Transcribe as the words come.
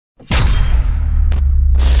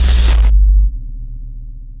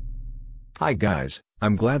Hi guys,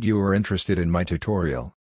 I'm glad you are interested in my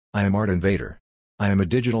tutorial. I am Artinvader. I am a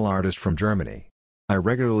digital artist from Germany. I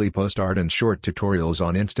regularly post art and short tutorials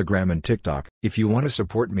on Instagram and TikTok. If you want to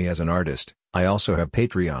support me as an artist, I also have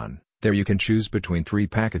Patreon. There you can choose between 3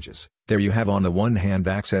 packages. There you have on the one hand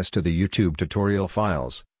access to the YouTube tutorial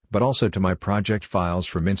files, but also to my project files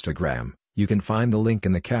from Instagram. You can find the link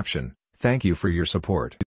in the caption. Thank you for your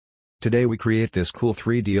support. Today we create this cool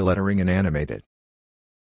 3D lettering and animate it.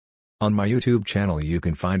 On my YouTube channel you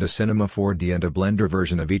can find a Cinema 4D and a Blender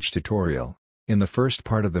version of each tutorial. In the first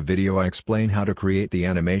part of the video I explain how to create the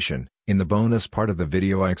animation, in the bonus part of the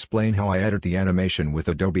video I explain how I edit the animation with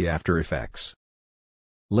Adobe After Effects.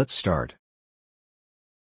 Let's start.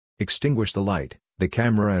 Extinguish the light, the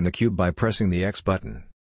camera and the cube by pressing the X button.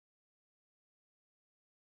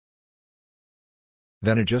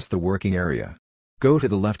 Then adjust the working area. Go to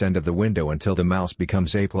the left end of the window until the mouse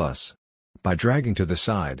becomes A+. By dragging to the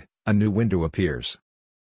side, a new window appears.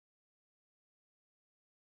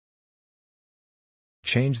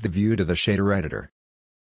 Change the view to the shader editor.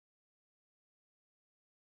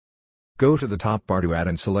 Go to the top bar to add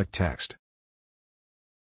and select text.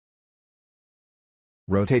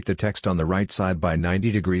 Rotate the text on the right side by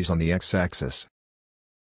 90 degrees on the X-axis.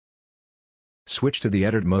 Switch to the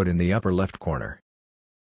edit mode in the upper left corner.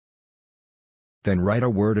 Then write a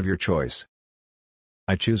word of your choice.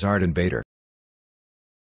 I choose Artinvader.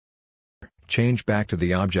 Change back to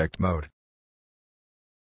the object mode.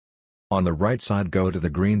 On the right side go to the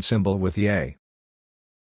green symbol with the A.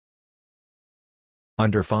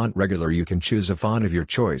 Under Font Regular you can choose a font of your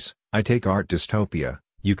choice. I take Art Dystopia.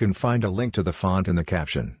 You can find a link to the font in the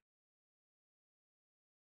caption.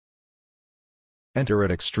 Enter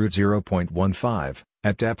at extrude 0.15,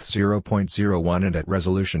 at depth 0.01 and at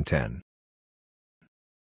resolution 10.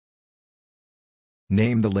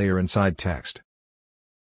 Name the layer inside text.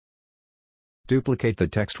 Duplicate the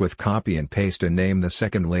text with copy and paste and name the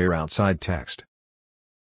second layer outside text.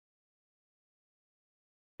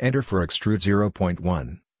 Enter for extrude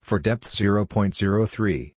 0.1, for depth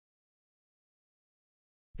 0.03.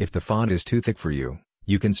 If the font is too thick for you,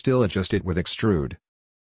 you can still adjust it with extrude.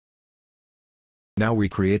 Now we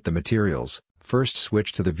create the materials. First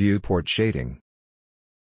switch to the viewport shading.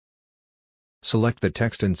 Select the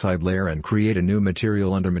text inside layer and create a new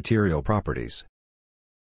material under Material Properties.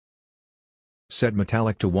 Set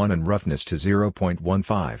metallic to 1 and roughness to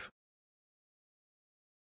 0.15.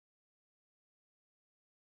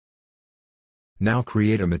 Now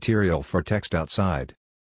create a material for text outside.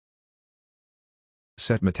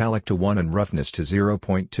 Set metallic to 1 and roughness to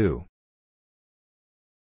 0.2.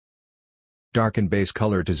 Darken base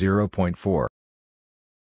color to 0.4.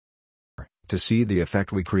 To see the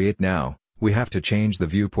effect we create now, we have to change the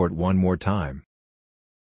viewport one more time.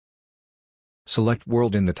 Select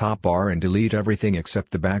World in the top bar and delete everything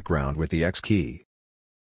except the background with the X key.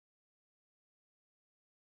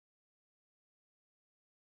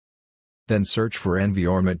 Then search for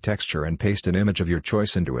Environment Texture and paste an image of your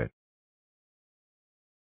choice into it.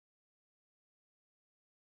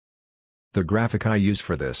 The graphic I use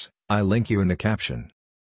for this, I link you in the caption.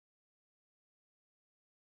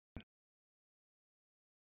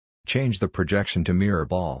 Change the projection to mirror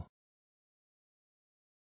ball.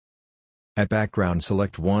 At background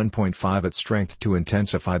select 1.5 at strength to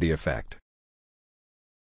intensify the effect.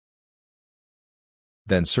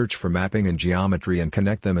 Then search for mapping and geometry and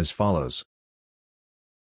connect them as follows.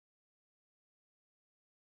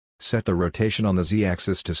 Set the rotation on the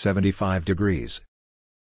Z-axis to 75 degrees.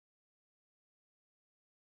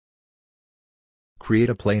 Create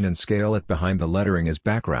a plane and scale it behind the lettering as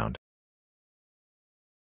background.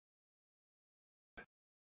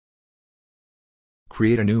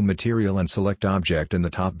 Create a new material and select Object in the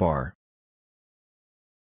top bar.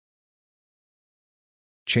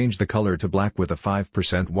 Change the color to black with a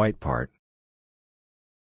 5% white part.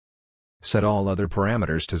 Set all other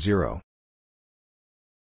parameters to 0.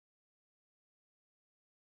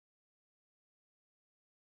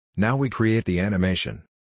 Now we create the animation.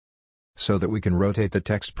 So that we can rotate the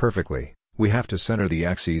text perfectly, we have to center the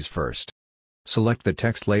axes first. Select the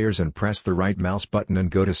text layers and press the right mouse button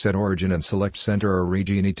and go to Set Origin and select Center or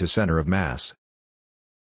Origini to Center of Mass.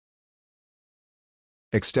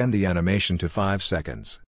 Extend the animation to 5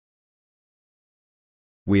 seconds.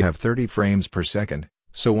 We have 30 frames per second,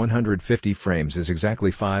 so 150 frames is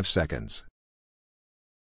exactly 5 seconds.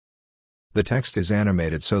 The text is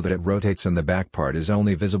animated so that it rotates and the back part is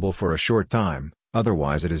only visible for a short time,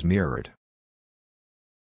 otherwise it is mirrored.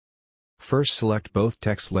 First select both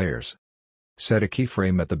text layers. Set a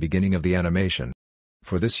keyframe at the beginning of the animation.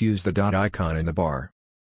 For this use the dot icon in the bar.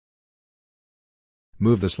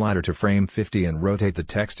 Move the slider to frame 50 and rotate the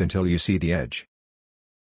text until you see the edge.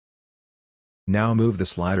 Now move the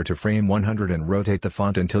slider to frame 100 and rotate the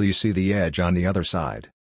font until you see the edge on the other side.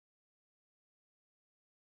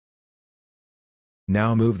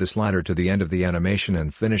 Now move the slider to the end of the animation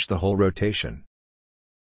and finish the whole rotation.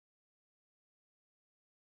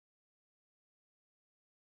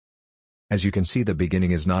 As you can see, the beginning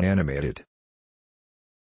is not animated.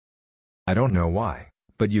 I don't know why,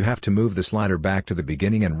 but you have to move the slider back to the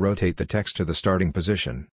beginning and rotate the text to the starting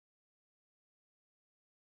position.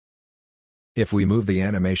 If we move the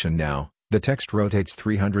animation now, the text rotates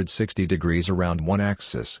 360 degrees around one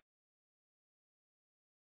axis.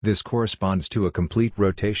 This corresponds to a complete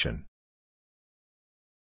rotation.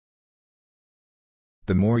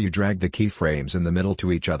 The more you drag the keyframes in the middle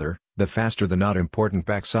to each other, the faster the not important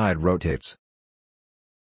backside rotates.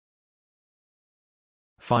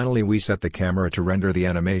 Finally, we set the camera to render the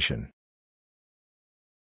animation.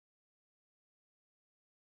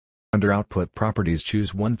 Under Output Properties,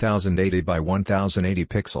 choose 1080 by 1080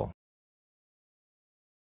 pixel.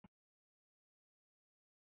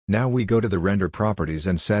 Now we go to the Render Properties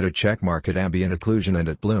and set a checkmark at Ambient Occlusion and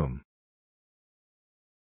at Bloom.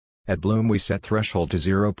 At Bloom we set Threshold to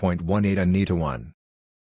 0.18 and Knee to 1.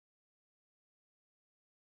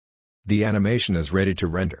 The animation is ready to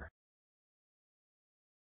render.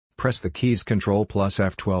 Press the keys Ctrl plus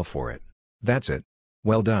F12 for it. That's it.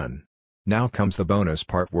 Well done. Now comes the bonus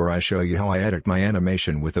part where I show you how I edit my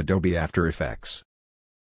animation with Adobe After Effects.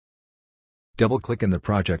 Double-click in the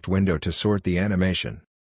project window to sort the animation.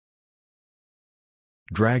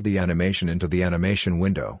 Drag the animation into the animation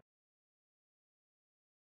window.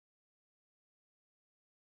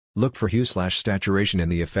 Look for hue/saturation in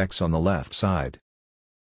the effects on the left side.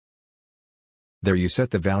 There you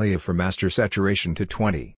set the value for master saturation to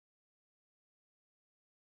 20.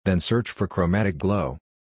 Then search for chromatic glow.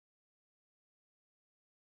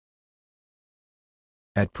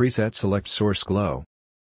 At Preset select Source Glow.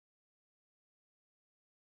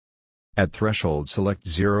 At Threshold select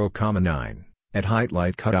 0,9, at Height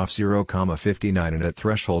Light Cutoff 0,59 and at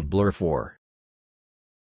Threshold Blur 4.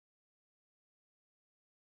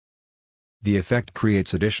 The effect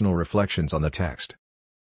creates additional reflections on the text.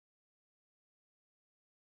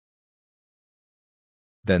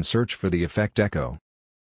 Then search for the effect Echo.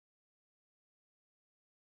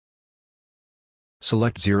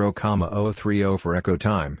 Select 0,030 for echo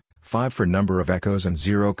time, 5 for number of echoes and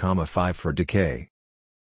 0,5 for decay.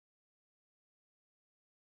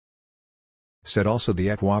 Set also the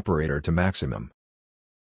echo operator to maximum.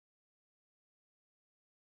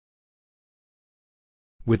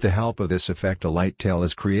 With the help of this effect, a light tail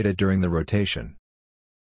is created during the rotation.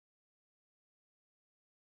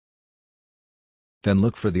 Then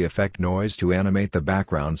look for the effect noise to animate the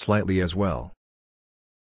background slightly as well.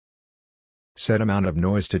 Set amount of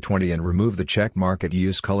noise to 20 and remove the check mark at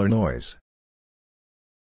Use Color Noise.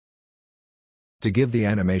 To give the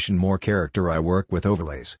animation more character, I work with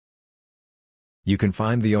overlays. You can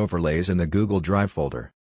find the overlays in the Google Drive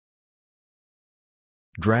folder.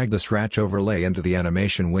 Drag the scratch overlay into the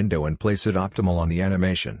animation window and place it optimal on the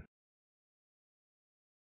animation.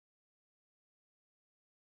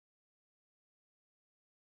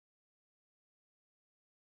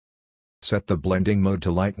 Set the blending mode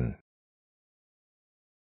to lighten.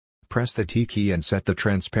 Press the T key and set the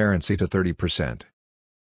transparency to 30%.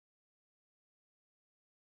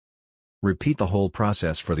 Repeat the whole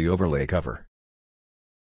process for the overlay cover.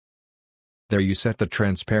 There you set the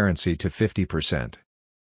transparency to 50%.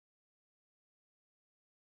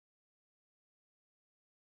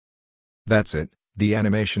 That's it, the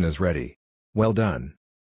animation is ready. Well done.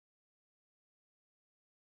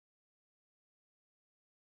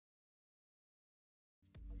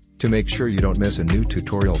 To make sure you don't miss a new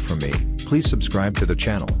tutorial from me, please subscribe to the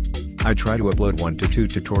channel. I try to upload 1 to 2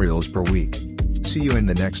 tutorials per week. See you in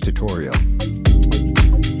the next tutorial.